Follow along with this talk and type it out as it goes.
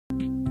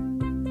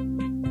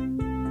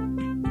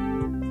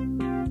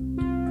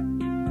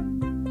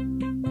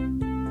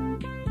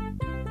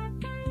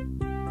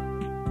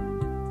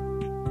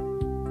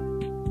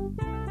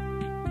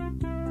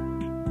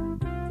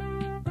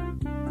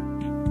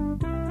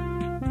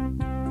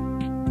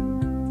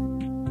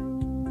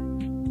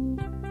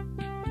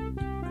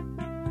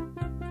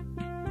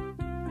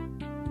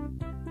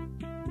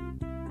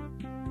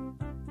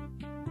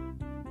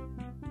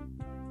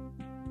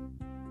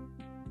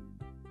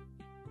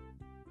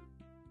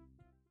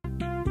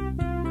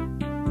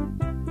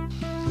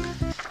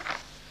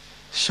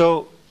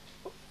So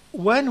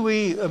when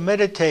we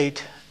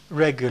meditate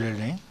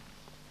regularly,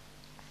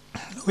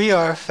 we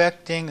are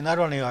affecting not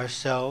only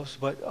ourselves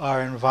but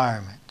our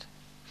environment.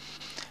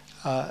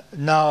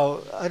 Now,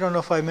 I don't know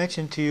if I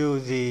mentioned to you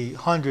the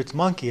 100th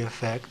monkey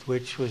effect,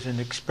 which was an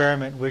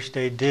experiment which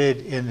they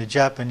did in the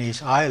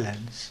Japanese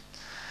islands,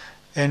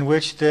 in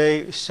which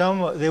they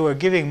were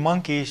giving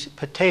monkeys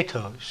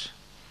potatoes.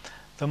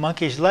 The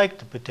monkeys liked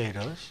the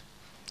potatoes.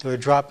 They were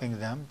dropping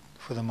them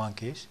for the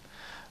monkeys.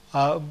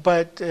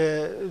 But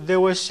there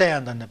was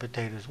sand on the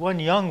potatoes. One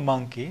young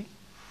monkey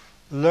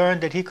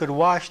learned that he could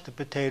wash the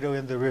potato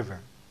in the river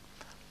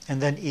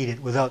and then eat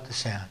it without the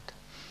sand.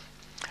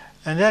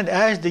 And then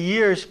as the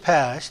years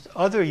passed,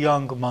 other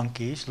young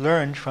monkeys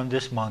learned from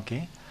this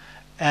monkey,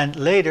 and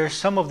later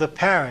some of the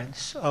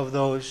parents of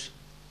those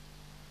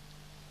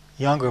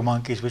younger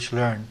monkeys which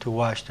learned to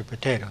wash their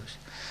potatoes.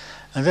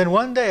 And then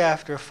one day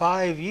after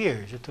 5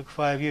 years, it took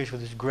 5 years for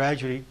this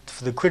gradually,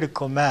 for the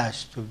critical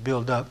mass to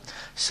build up,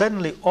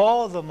 suddenly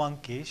all the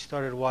monkeys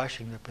started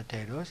washing their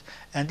potatoes,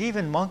 and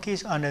even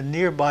monkeys on a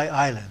nearby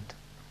island.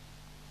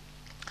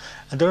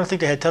 And I don't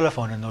think they had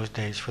telephone in those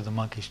days for the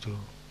monkeys to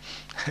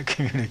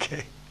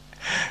communicate.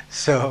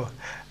 So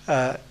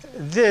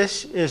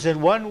this is in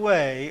one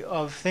way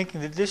of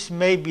thinking that this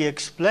may be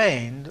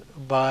explained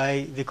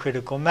by the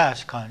critical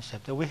mass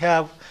concept, that we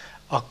have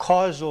a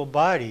causal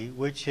body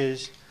which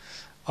is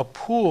a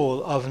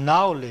pool of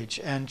knowledge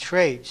and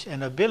traits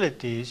and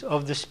abilities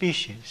of the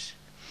species.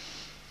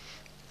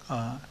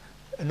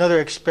 Another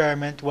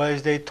experiment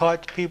was they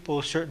taught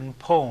people certain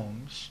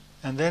poems,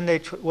 and then they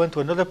went to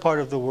another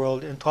part of the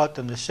world and taught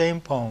them the same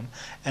poem,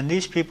 and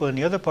these people in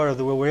the other part of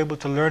the world were able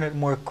to learn it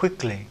more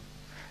quickly.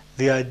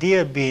 The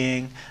idea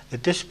being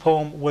that this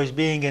poem was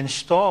being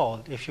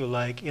installed, if you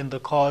like, in the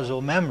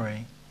causal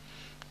memory,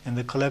 in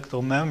the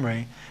collective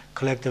memory,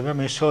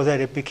 so that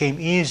it became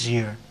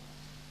easier.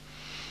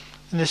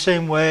 In the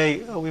same way,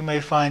 we may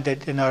find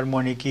that in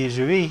Harmonic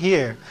Izuri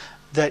here,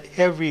 that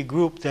every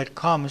group that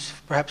comes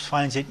perhaps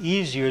finds it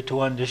easier to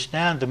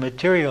understand the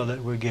material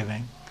that we're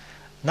giving.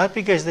 Not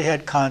because they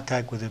had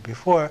contact with it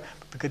before,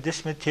 but because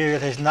this material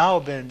has now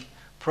been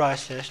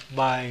processed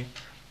by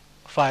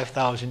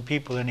 5,000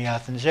 people in the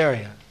Athens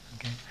area.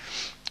 Okay?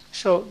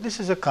 So this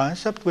is a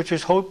concept which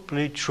is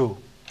hopefully true,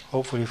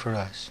 hopefully for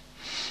us.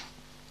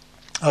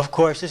 Of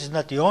course, this is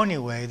not the only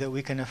way that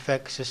we can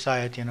affect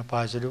society in a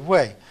positive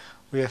way.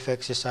 We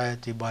affect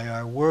society by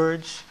our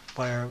words,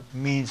 by our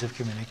means of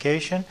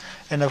communication,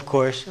 and of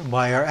course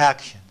by our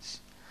actions.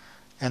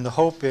 And the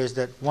hope is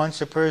that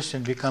once a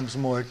person becomes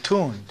more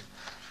attuned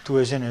to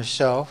his inner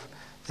self,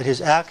 that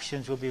his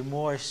actions will be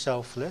more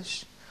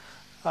selfless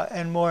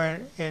and more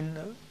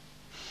in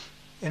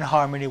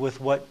harmony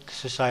with what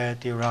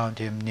society around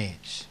him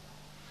needs.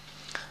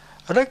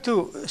 I'd like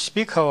to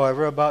speak,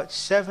 however, about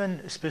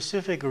 7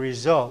 specific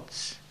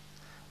results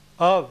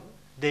of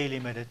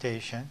daily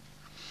meditation,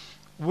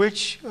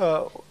 which,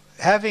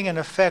 having an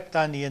effect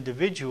on the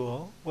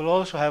individual, will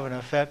also have an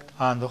effect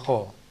on the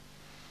whole.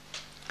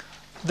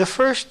 The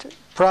first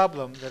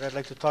problem that I'd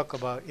like to talk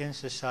about in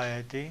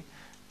society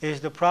is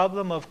the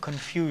problem of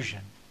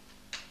confusion.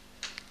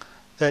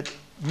 That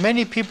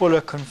many people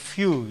are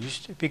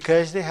confused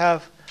because they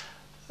have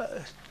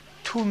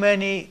too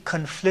many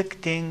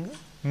conflicting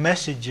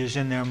messages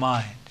in their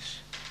minds.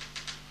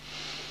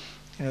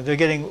 You know, they're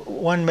getting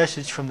one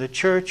message from the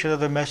church,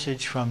 another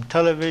message from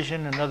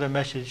television, another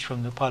message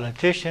from the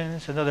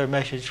politicians, another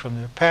message from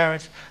their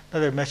parents,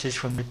 another message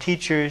from the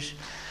teachers.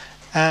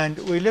 And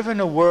we live in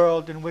a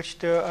world in which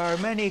there are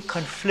many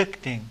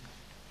conflicting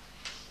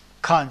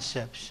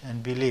concepts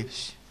and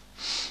beliefs.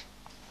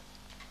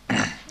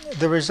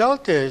 The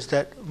result is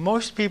that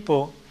most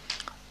people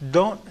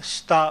don't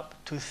stop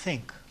to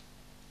think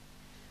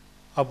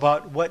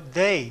about what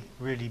they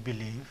really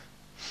believe,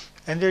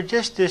 and they're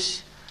just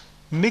this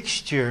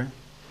mixture,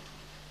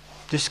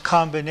 this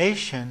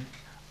combination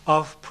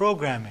of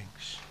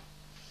programmings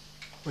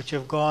which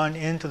have gone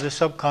into the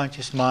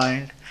subconscious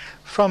mind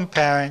from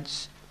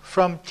parents,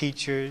 from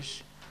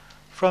teachers,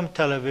 from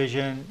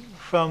television,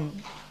 from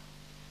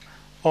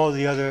all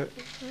the other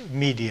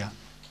media.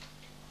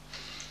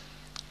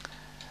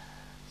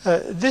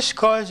 This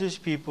causes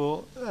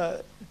people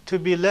to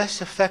be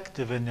less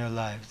effective in their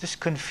lives. This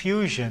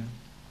confusion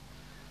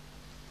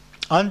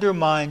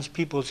undermines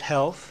people's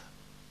health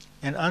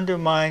and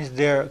undermines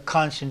their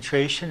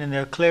concentration and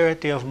their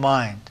clarity of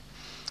mind.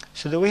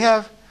 So that we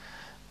have,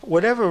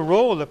 whatever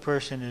role a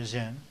person is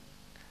in,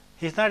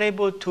 he's not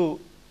able to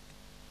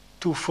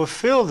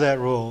fulfill that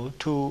role,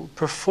 to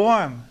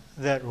perform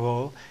that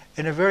role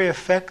in a very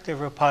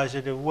effective or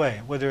positive way,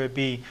 whether it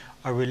be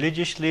a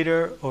religious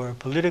leader or a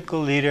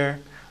political leader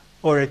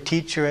or a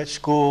teacher at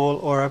school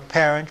or a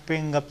parent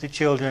bringing up the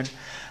children.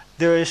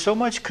 There is so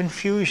much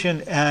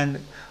confusion and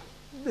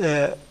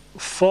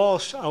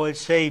false, I would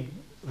say,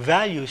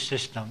 value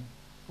system,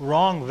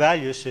 wrong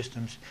value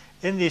systems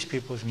in these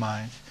people's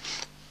minds,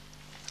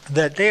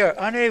 that they are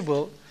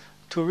unable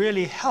to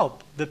really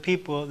help the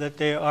people that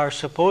they are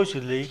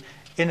supposedly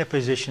in a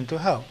position to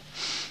help.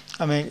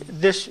 I mean,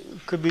 this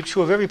could be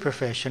true of every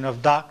profession,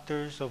 of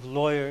doctors, of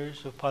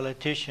lawyers, of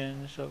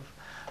politicians, of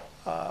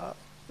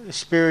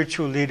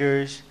spiritual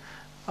leaders.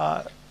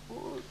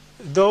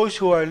 Those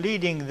who are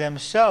leading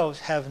themselves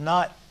have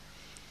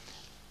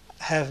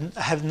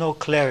no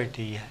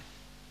clarity yet.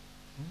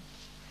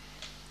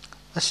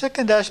 The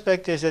second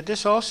aspect is that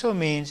this also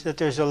means that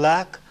there's a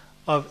lack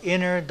of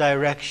inner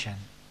direction,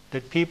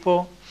 that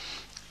people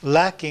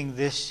lacking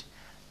this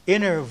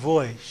inner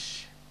voice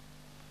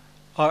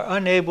are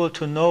unable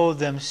to know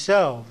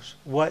themselves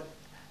what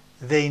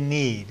they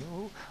need,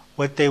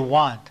 what they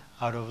want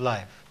out of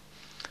life.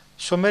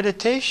 So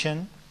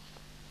meditation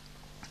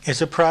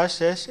is a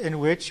process in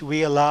which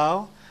we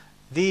allow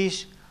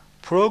these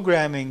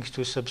programmings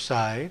to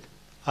subside,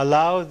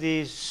 allow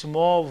these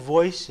small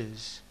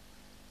voices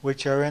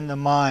which are in the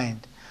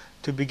mind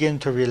to begin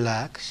to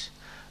relax,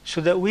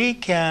 so that we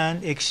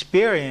can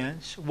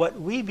experience what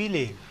we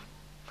believe,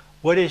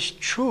 what is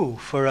true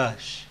for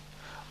us,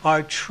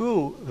 our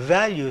true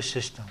value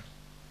system.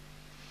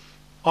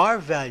 Our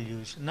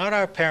values, not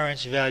our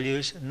parents'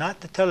 values,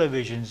 not the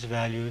television's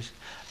values,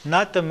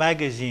 not the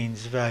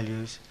magazine's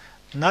values,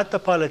 not the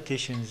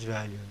politicians'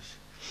 values,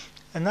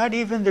 and not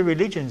even the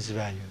religion's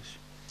values,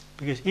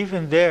 because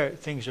even there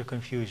things are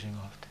confusing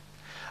often.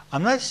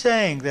 I'm not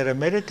saying that a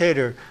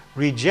meditator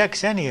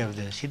rejects any of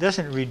this. He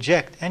doesn't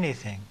reject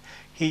anything.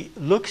 He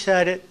looks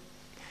at it,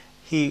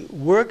 he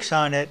works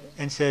on it,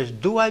 and says,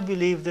 do I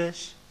believe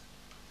this?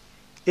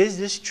 Is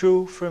this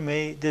true for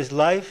me? Does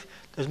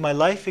my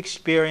life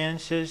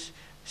experiences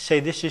say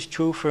this is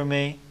true for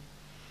me?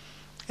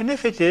 And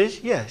if it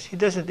is, yes,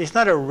 he's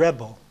not a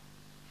rebel.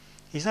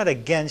 He's not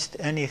against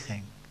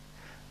anything,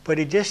 but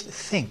he just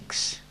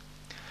thinks.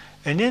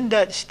 And in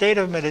that state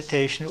of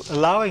meditation,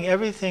 allowing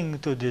everything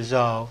to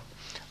dissolve,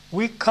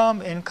 we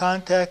come in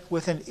contact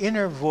with an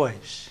inner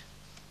voice.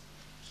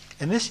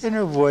 And this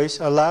inner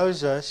voice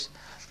allows us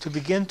to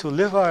begin to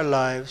live our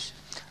lives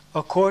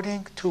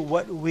according to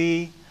what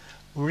we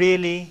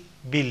really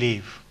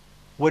believe,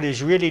 what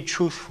is really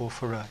truthful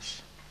for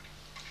us.